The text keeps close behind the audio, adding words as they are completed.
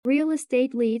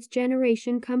estate leads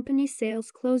generation company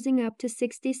sales closing up to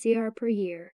 60 crore per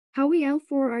year. How we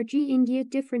L4RG India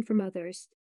different from others.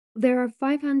 There are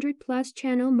 500 plus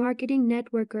channel marketing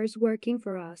networkers working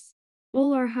for us.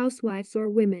 All are housewives or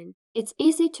women. It's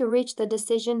easy to reach the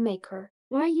decision maker.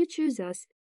 Why you choose us?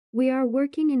 We are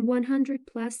working in 100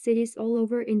 plus cities all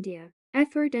over India.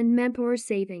 Effort and manpower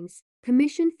savings.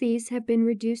 Commission fees have been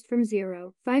reduced from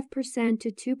 0.5%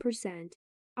 to 2%.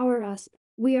 Our USP.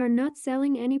 We are not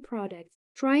selling any products,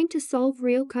 trying to solve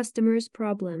real customers'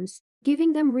 problems,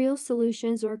 giving them real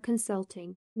solutions or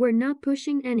consulting. We're not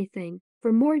pushing anything.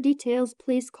 For more details,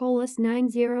 please call us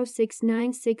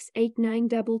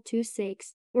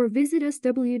 90696892226 or visit us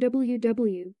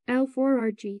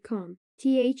www.l4rg.com.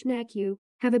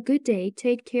 Have a good day.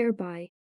 Take care. Bye.